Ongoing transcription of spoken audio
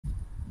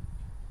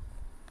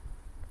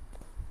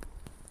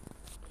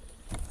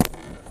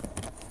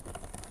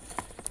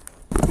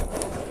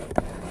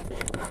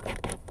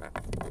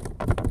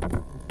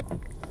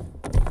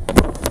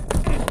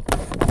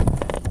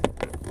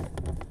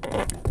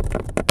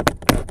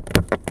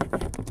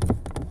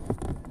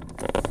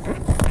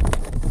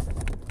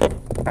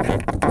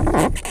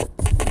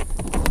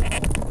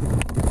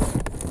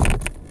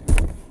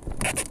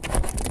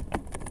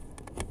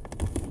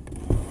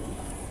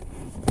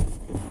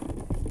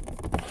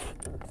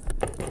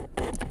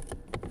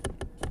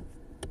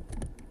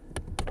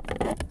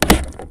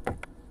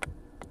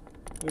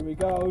Here we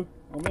go.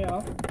 I'm here.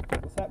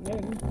 What's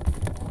happening?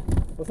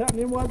 What's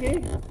happening,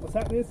 Wuggy? What's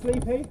happening,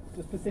 Sleepy?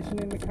 Just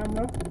positioning the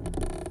camera.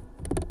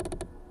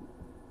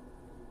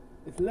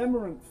 It's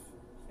Lemoranth.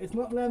 It's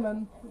not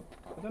Lemon.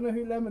 I don't know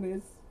who Lemon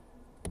is.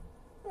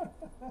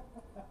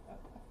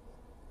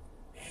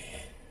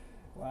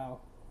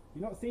 Wow.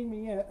 You've not seen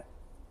me yet.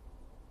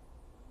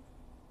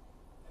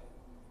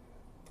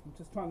 I'm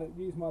just trying to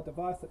use my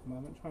device at the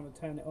moment, trying to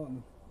turn it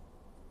on.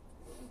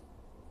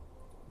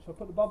 Shall I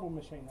put the bubble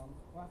machine on?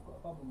 I've got a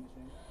bubble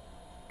machine.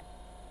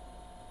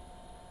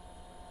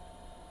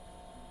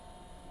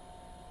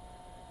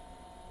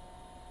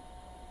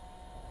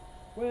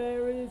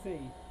 Where is he?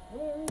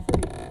 Where is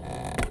he?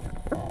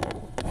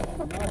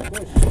 Nice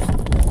bush.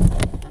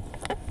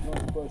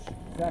 Nice bush,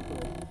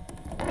 exactly.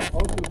 I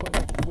was going to put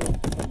that wood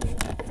somewhere.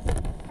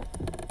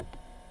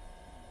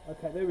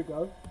 Okay, there we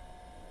go.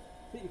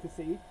 I think you can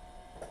see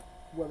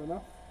well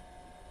enough.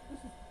 This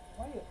is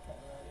way up better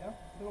earlier.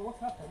 I don't know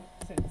what's happened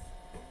since.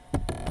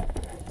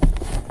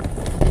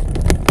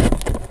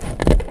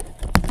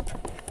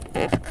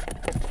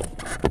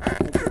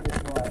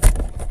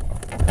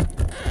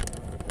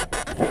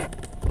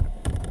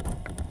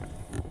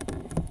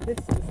 This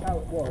is how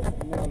it was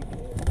naked.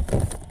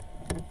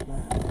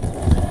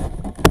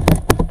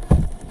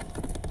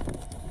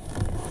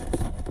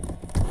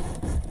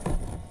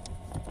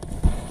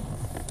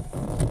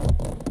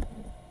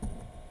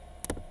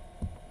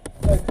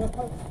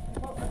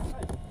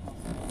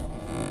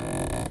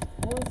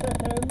 One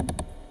second.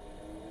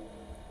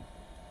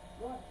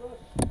 Right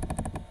bush.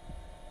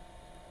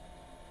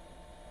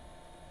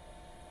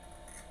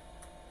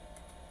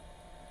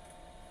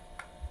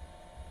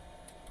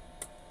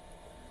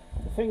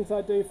 The things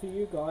I do for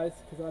you guys,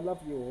 because I love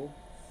you all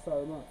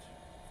so much.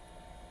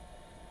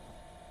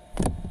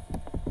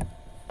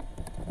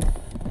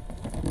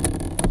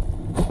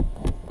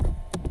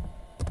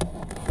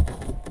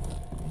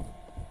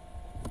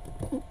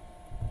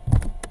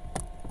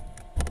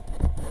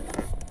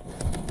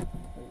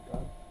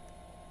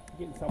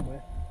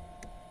 Somewhere.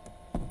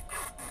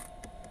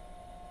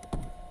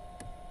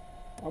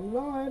 I'm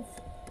live.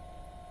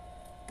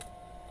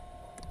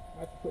 I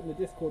have to put in the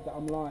Discord that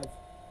I'm live.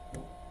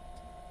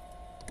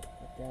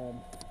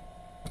 Again.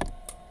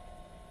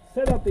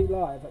 Said I'd be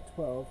live at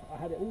 12. I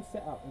had it all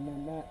set up and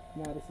then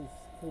now this is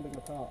falling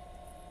apart.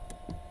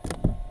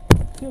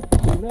 Took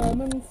the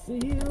lemon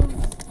seals.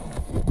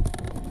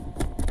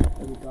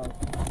 There we go.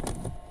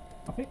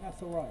 I think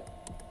that's alright.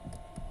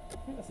 I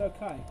think that's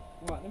okay.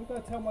 Right, let me go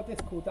tell my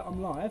Discord that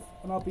I'm live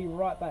and I'll be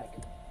right back.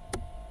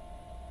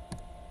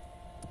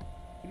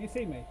 Can you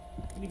see me?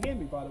 Can you hear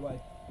me, by the way?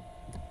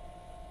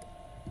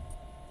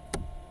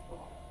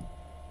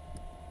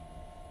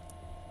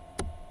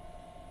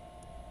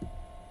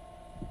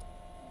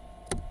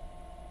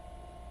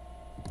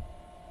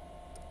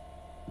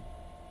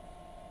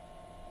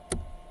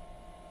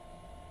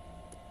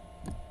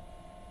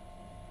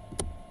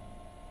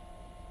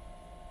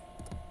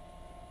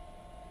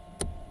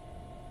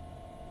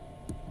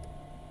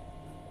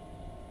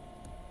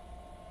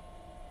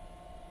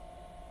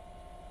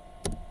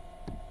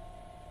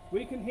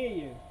 We can hear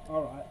you.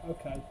 Alright,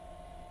 okay.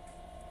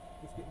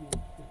 Let's get your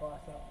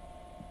device up.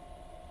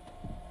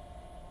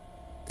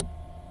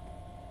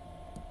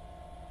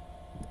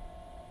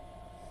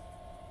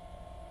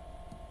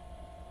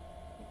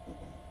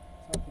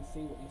 So I can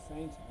see what you're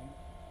saying to me.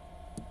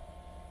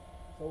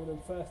 So all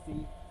them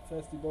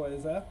thirsty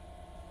boys there.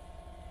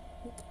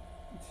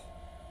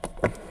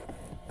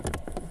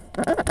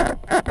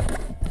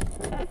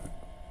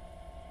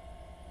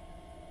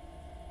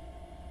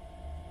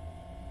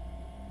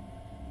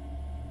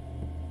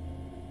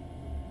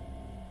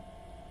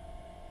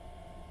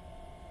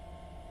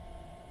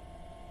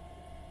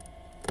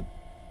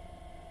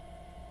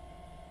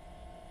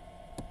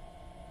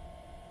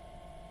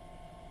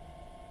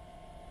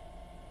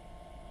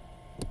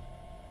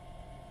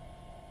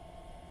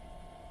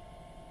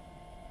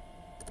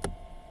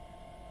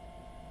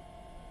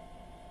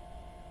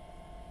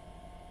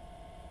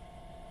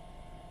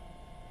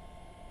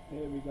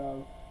 Here we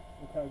go.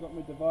 Okay, I've got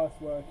my device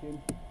working.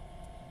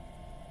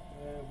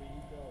 There we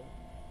go.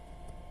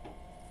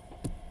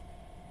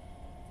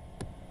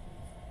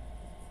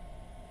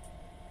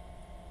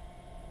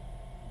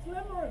 It's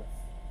Lemoranth!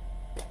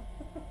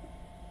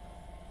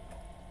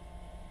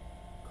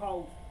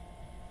 Cold.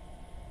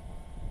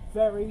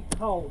 Very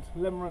cold.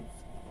 Lemoranth.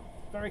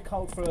 Very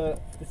cold for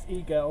this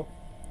e-girl.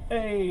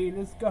 Hey,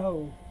 let's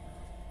go.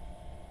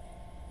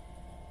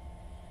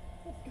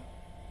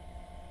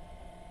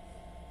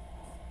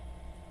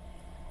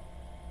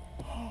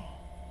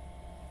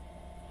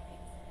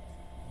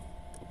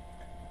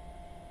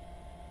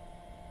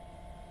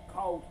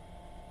 Cold.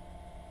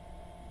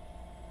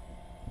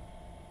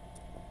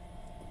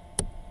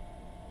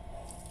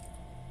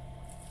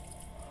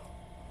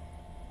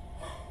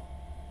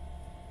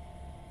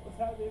 What's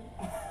happening?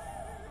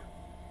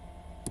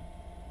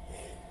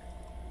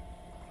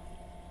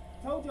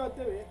 I told you I'd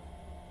do it.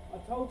 I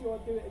told you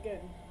I'd do it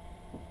again.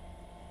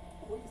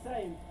 What are you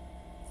saying?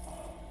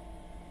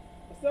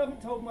 I still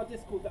haven't told my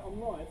Discord that I'm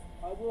live.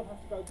 I will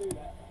have to go do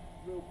that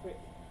real quick.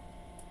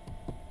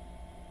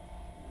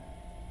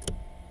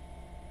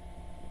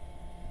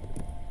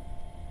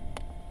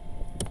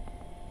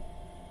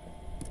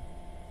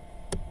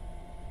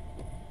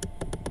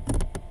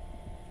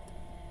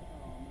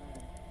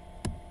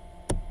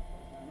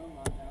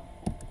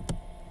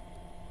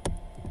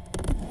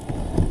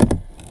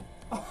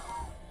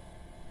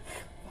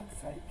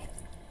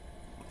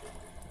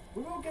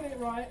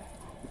 Right,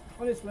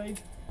 honestly,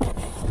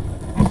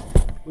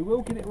 we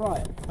will get it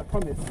right, I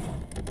promise.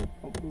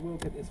 We will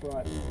get this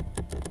right.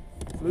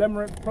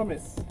 Limerence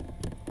promise.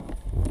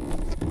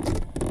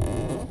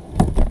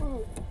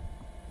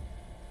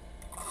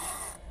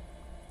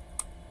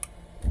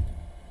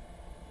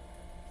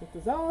 It's a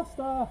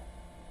disaster.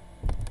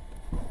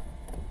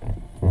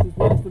 This is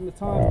worse than the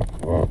time.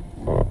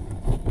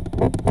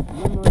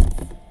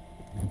 Limerence.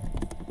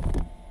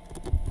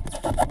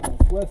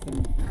 It's worse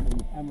than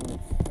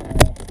Amaranth.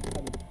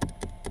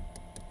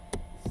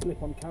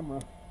 Slip on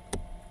camera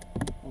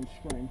on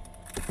stream.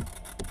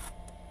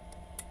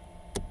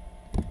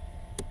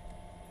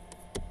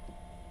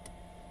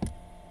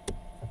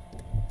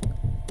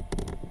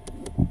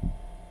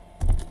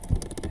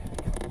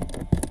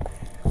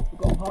 We've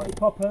got party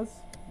poppers,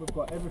 we've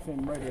got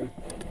everything ready.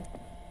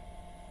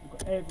 We've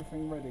got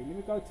everything ready. Let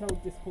me go tell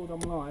Discord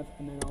I'm live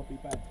and then I'll be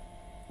back.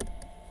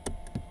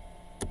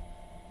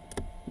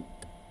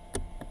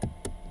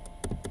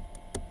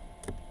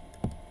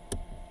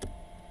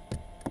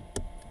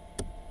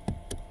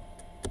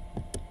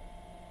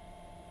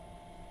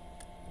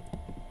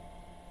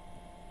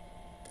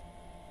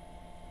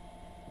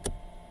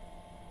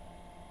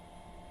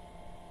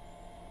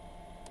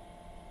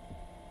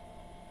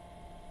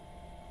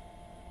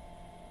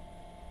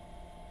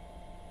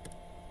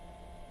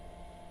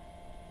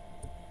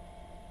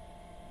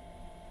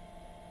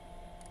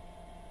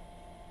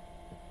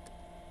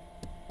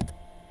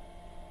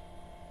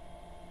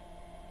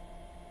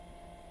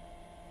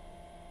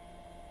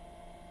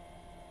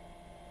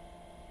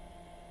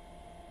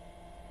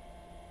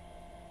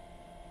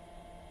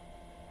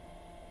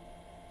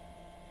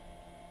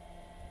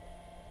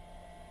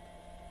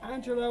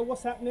 Angela,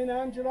 what's happening,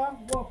 Angela?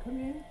 Welcome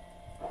in.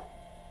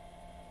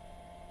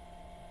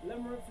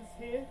 Limerence is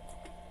here.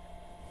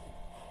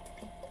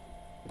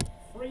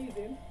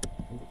 Freezing.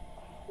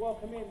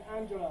 Welcome in,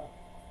 Angela.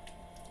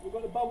 We've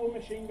got the bubble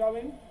machine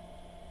going.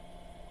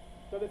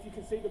 Don't know if you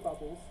can see the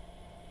bubbles.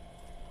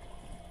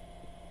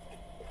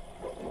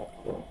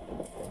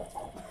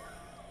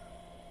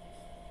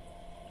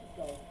 Let's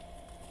go.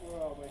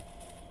 Where are we?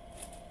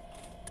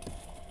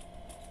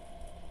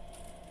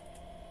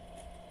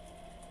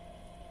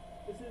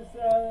 This is,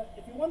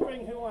 if you're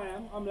wondering who I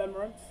am, I'm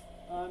Limerence.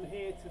 I'm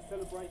here to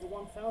celebrate the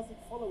 1,000th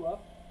follower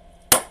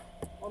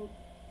on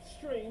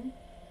stream.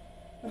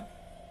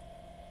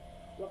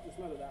 Love the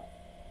smell of that.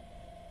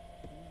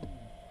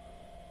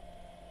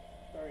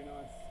 Very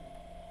nice.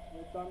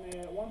 We've done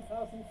the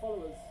 1,000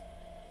 followers.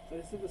 So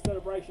this is the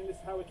celebration, this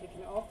is how we're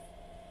kicking it off.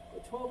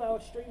 Got a 12-hour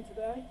stream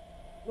today.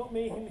 Not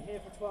me in here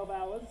for 12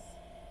 hours.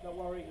 Don't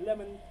worry,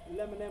 Lemon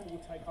M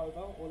will take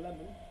over, or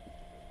Lemon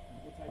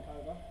will take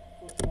over,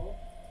 for sure.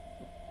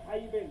 How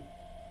you been?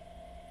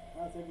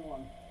 How's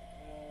everyone?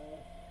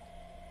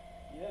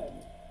 Yeah.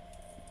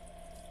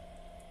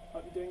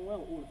 Hope you're doing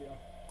well, all of you.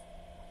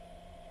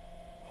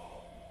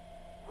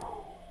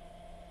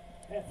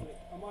 Hair flick.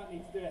 I might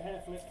need to do a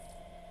hair flick.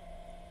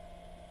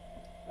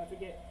 Don't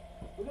forget.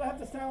 We're going to have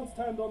the sounds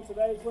turned on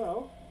today as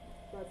well.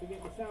 Don't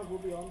forget, the sounds will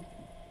be on.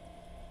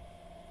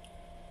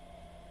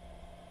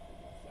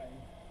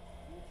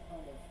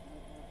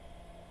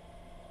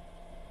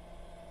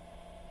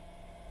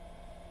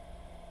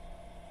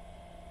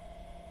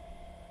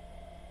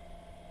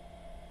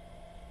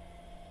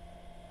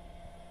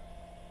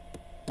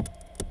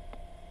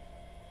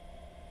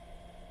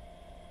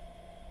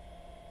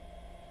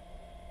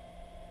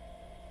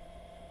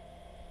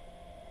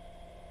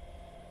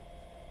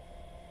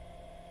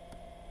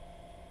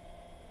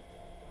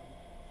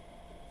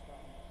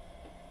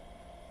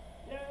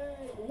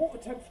 The water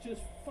temperature is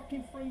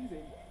fucking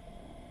freezing.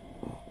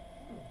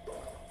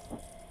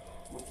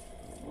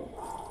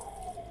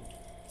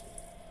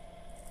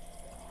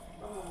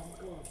 Oh my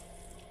god.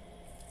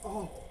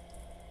 Oh.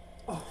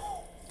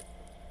 Oh.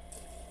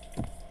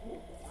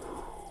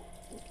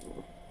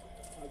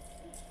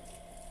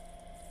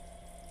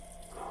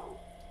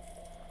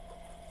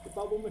 The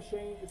bubble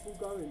machine, it's all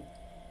going.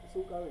 It's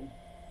all going.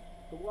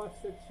 The wife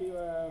said she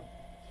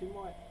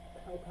might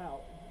help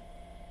out.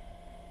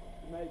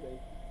 Maybe.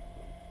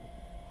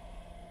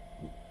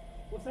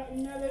 What's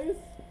happening, Nellies?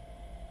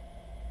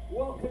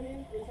 Welcome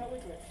in. Is that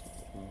with it?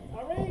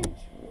 Arrange.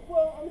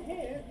 Well, I'm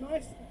here.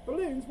 Nice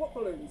balloons. What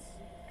balloons?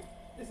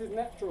 This is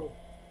natural.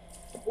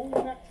 All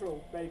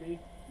natural, baby.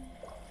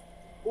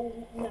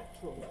 All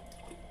natural.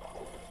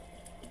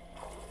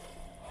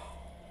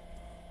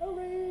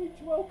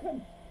 Arrange.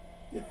 Welcome.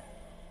 It's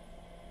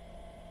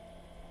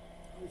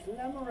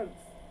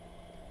Limerence.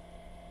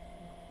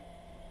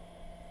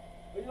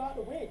 you like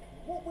the wig?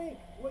 What wig?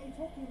 What are you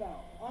talking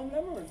about? I'm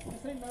Limerence.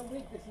 This ain't no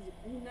wig. This is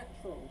all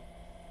natural.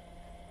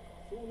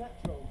 It's all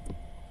natural.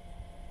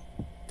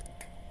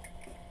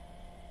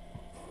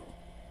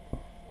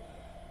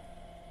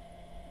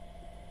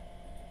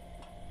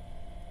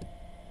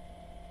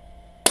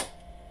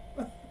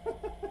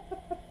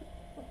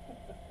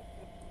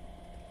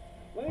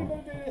 When are you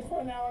going to do this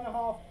for an hour and a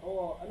half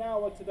or an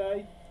hour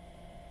today?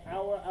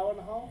 Hour and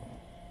a half?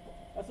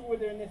 That's all we're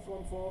doing this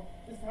one for.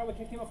 This is how we're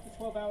kicking off the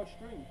 12-hour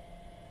stream.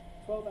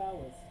 12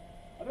 hours.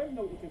 I don't even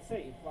know what you can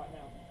see right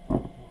now. I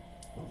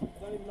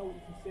don't even know what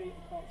you can see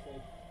and can't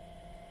see.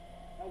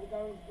 How's it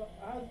going?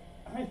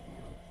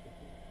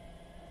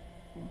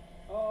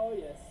 Oh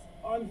yes,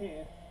 I'm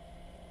here.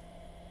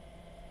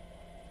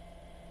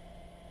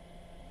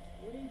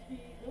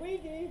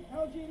 Luigi,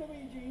 how's you,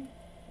 Luigi?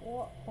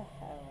 What the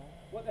hell?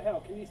 What the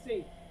hell? Can you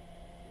see?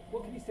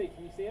 What can you see?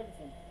 Can you see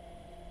everything?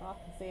 I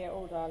can see it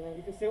all, darling.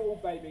 You can see it all,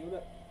 baby.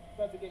 Look,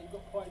 don't forget you've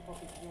got party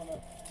pockets if you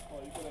wanna.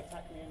 Well, you've got to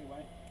attack me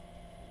anyway.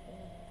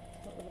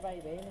 Not with the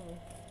baby, no.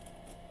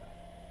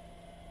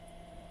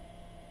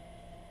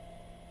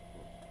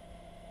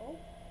 Oh.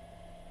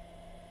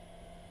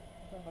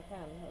 I don't know if I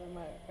can. They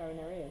might go in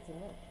their ears,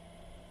 isn't it?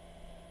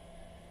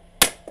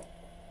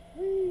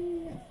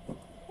 Whee!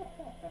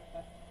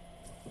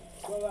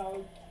 12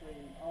 hours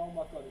stream. Oh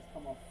my god, it's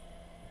come off.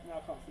 Now I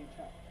can't see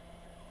chat.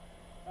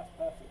 That's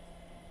perfect.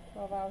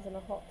 12 hours in a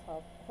hot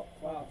tub.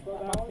 Wow, 12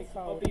 That must hours? be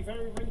I'll cold. be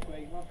very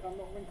wrinkly, like I'm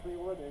not wrinkly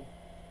already.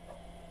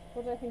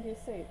 What do I think of your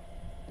suit?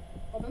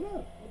 I don't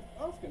know.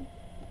 Ask him.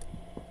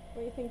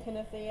 What are you thinking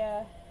of the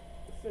The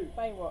suit.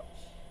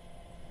 Baywatch?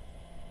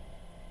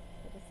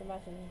 I just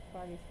imagine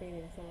Barry's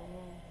feeling something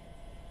wrong.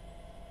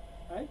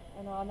 Eh?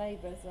 And our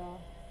neighbours are...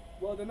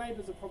 Well, the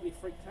neighbours are probably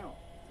freaked out,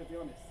 to be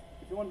honest.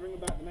 If you're wondering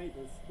about the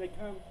neighbours, they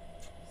can't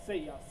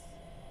see us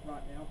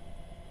right now.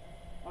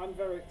 I'm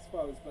very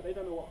exposed, but they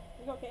don't know what.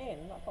 You got to get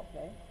in, not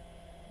properly.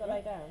 Got to Yeah.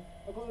 lay down.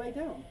 I've got to lay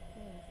down.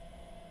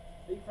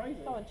 Are you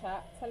crazy? Come on,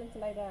 chat. Tell him to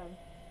lay down.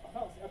 I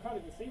can't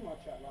even see my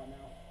chat right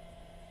now.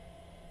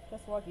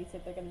 Just Waggy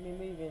said they're going to be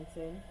moving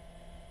soon.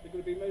 They're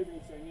going to be moving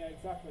soon, yeah,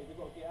 exactly. They've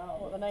got to get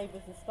out. What, the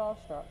neighbours are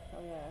starstruck?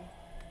 Oh yeah.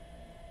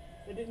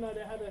 They didn't know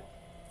they had a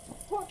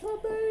hot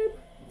tub, babe!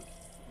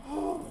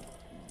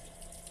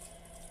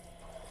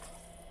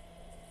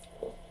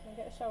 And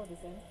get the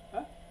shoulders in.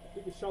 Huh?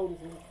 Keep your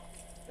shoulders in.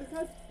 Look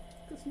how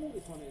small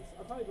this one is.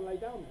 I can't even lay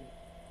down in it.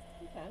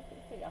 You can. Put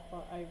your feet up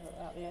over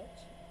at the edge.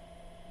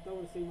 Don't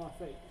want to see my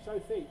feet. Show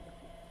feet.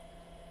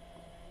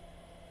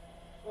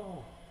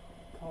 Oh,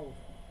 cold.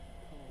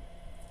 Cold.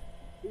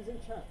 Who's in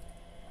chat?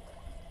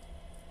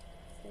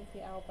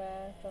 Sleepy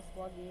Albert, Just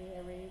Waggy,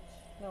 Erige.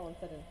 No one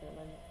said anything at the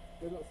moment.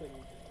 They're not saying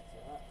anything to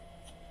that.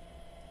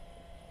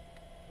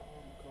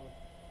 Oh my god.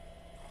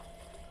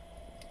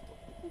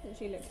 Doesn't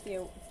she look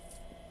cute?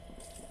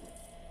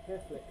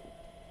 Hair flick.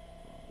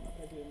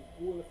 They're doing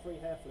all the free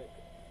hair flick.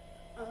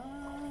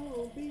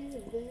 I'll be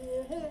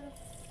there.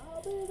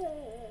 I'll be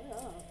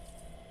there.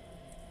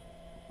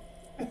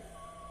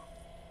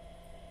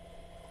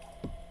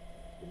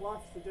 The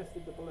wife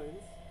suggested the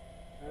balloons.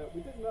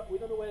 We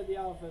don't know where the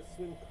other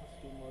swim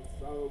costume was,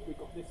 so we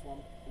got this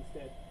one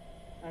instead,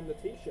 and the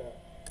T-shirt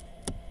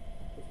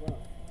as well.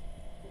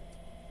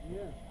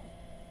 Yeah.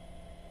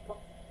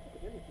 Pop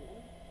again if you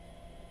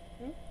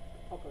want.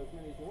 Pop as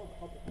many as you want.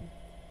 Pop it.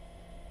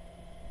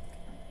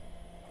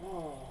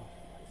 Oh,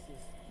 this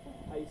is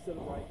how you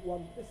celebrate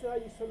one. This is how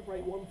you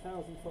celebrate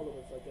 1,000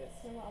 followers, I guess.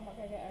 You know what, I might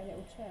go get her a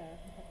little chair.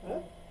 Huh?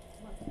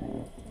 I might get her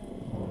a little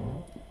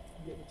chair.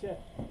 Get the chair.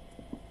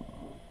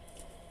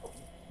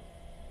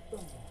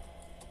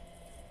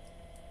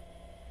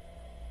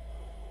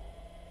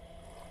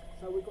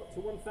 So we got to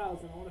 1,000.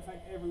 I want to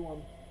thank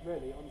everyone,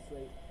 really,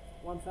 honestly.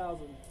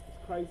 1,000 is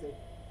crazy.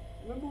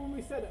 Remember when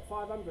we said at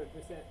 500,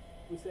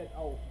 we said,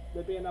 oh,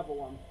 there'd be another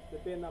one.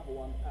 There'd be another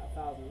one at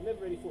 1,000. We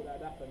never really thought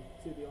that'd happen,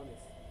 to be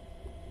honest.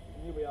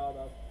 And here we are,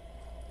 though.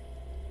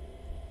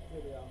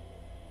 Here we are.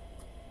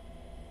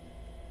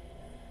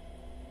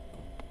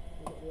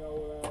 We've got the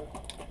old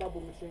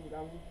bubble machine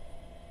going.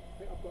 I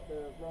think I've got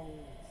the wrong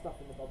stuff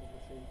in the bubble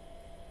machine.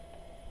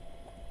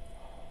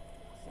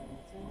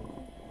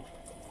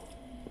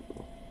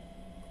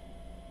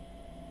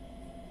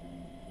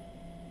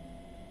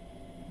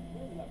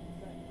 Where is that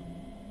thing?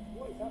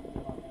 What is happening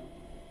right now?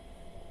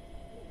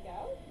 There you go.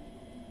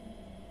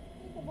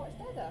 You can watch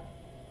Dada.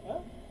 Huh?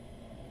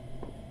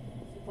 So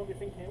you're probably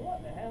thinking, what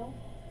the hell?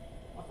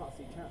 I can't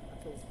see chat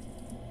at all.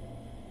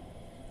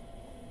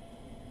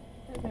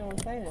 I don't know if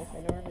anyone's saying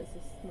anything or if it's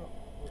just not.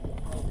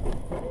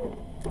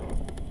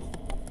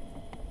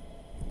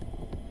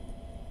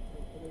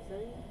 What are they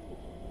saying?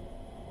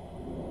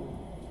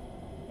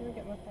 Let me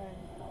get my phone.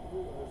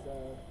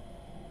 There's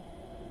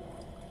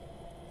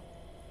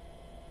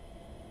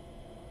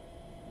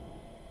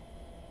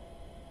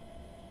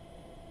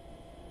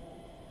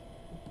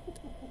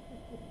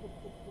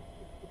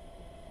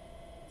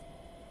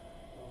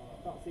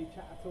I can't see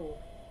chat at all.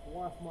 My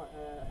wife might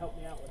help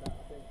me out with that, I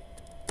think.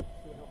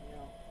 She'll help me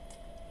out.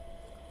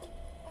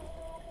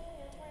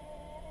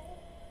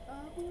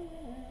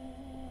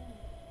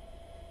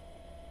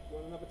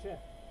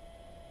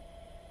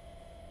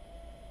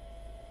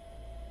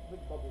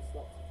 bubble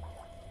stopped.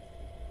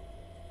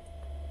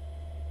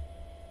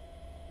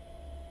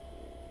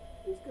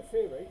 It's good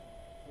theory,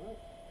 right?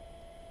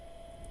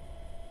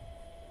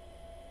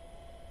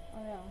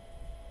 Oh yeah.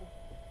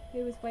 Who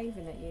was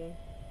waving at you?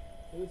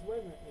 It was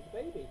waving at me. The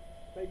baby.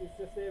 Baby's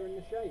just there in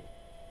the shade.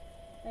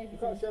 Baby's You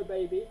can't in- show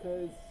baby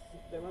because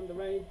they're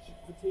underage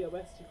for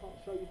TOS. You can't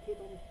show your kid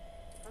on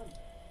cam.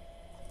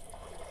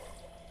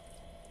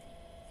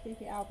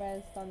 Sleepy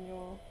Owlbear's done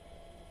your.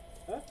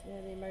 Huh?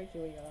 Yeah, the emoji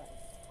where you're like.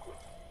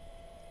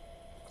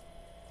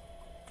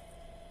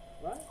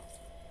 Right?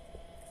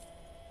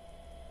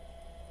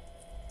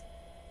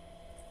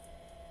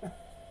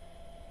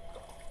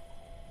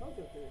 Told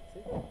you I'd do it,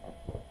 see?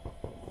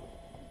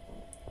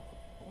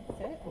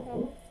 That's it.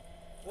 Come.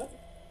 Huh?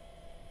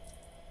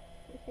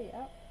 Put your feet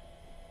up.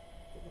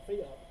 Put my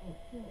feet up.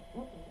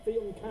 Feet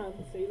on cam,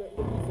 see, look at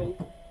my feet.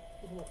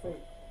 Look at my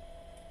feet.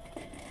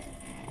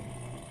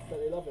 But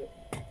they love it.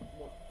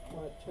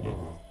 My chest.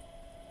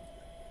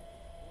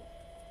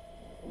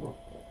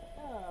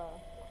 Oh.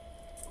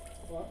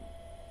 What?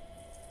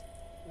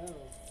 Oh.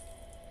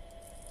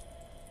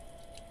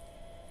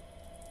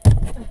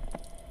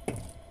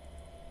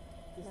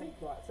 The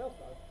seat's right itself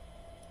though.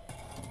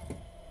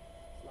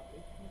 It's lucky.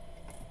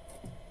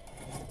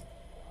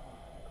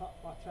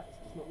 My chat is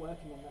just not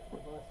working on that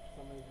device for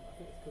some reason. I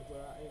think it's because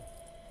we're out here.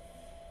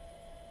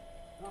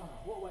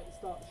 What a way to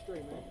start the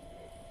stream, eh?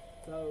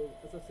 So,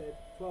 as I said,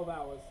 12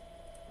 hours.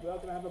 We are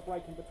going to have a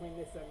break in between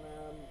this and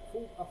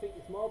I think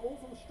it's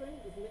Marbles on the stream,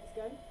 is the next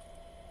game.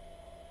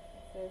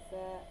 There's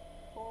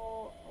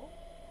poor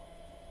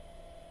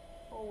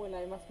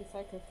Willow must be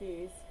so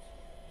confused.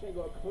 She ain't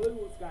got a clue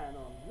what's going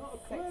on. Not a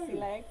clue. Sexy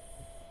legs.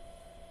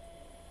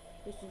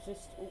 This is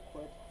just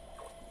awkward.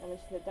 And then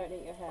she said, don't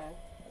eat your hair.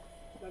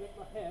 Don't eat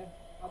my hair.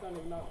 I don't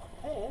even know.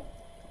 Hair?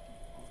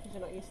 Because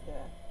you're not used to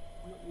it.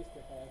 I'm not used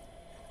to hair.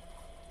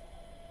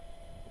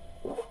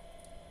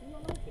 You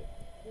don't like it?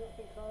 You don't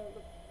think I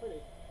look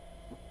pretty?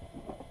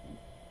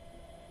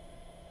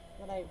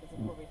 The neighbours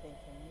are probably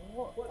thinking,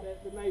 what? What,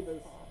 the neighbours?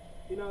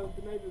 You know,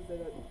 the neighbours, they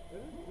don't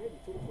really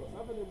talk to us,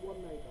 other than one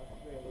neighbour,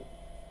 really.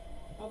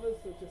 Others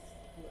are just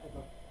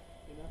whatever,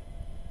 you know?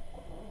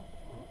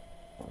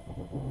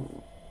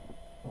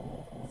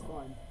 It's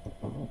fine.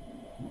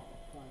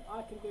 Fine.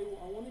 I can do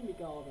what I want in my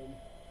garden,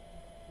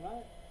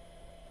 right?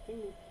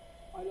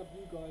 I love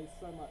you guys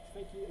so much.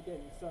 Thank you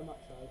again so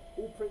much, though.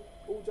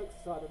 All jokes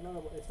aside, I don't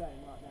know what they're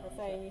saying right now. They're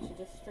saying you should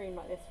just stream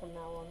like this from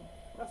now on.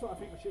 That's what I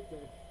think I should do.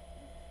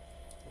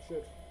 I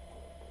should.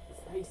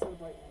 It's how you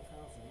celebrate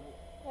 1,000, right?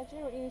 Yeah, do you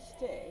know what you need to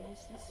do? You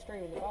should just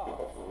stream in the bath.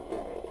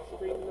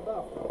 Stream in the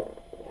bath.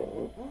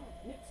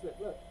 Nip slip,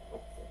 look.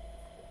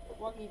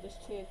 Wuggy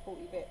just cheered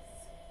 40 bits.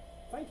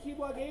 Thank you,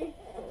 Wuggy.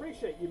 I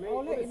appreciate you, mate.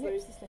 Oh look, your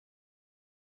Honestly. nips are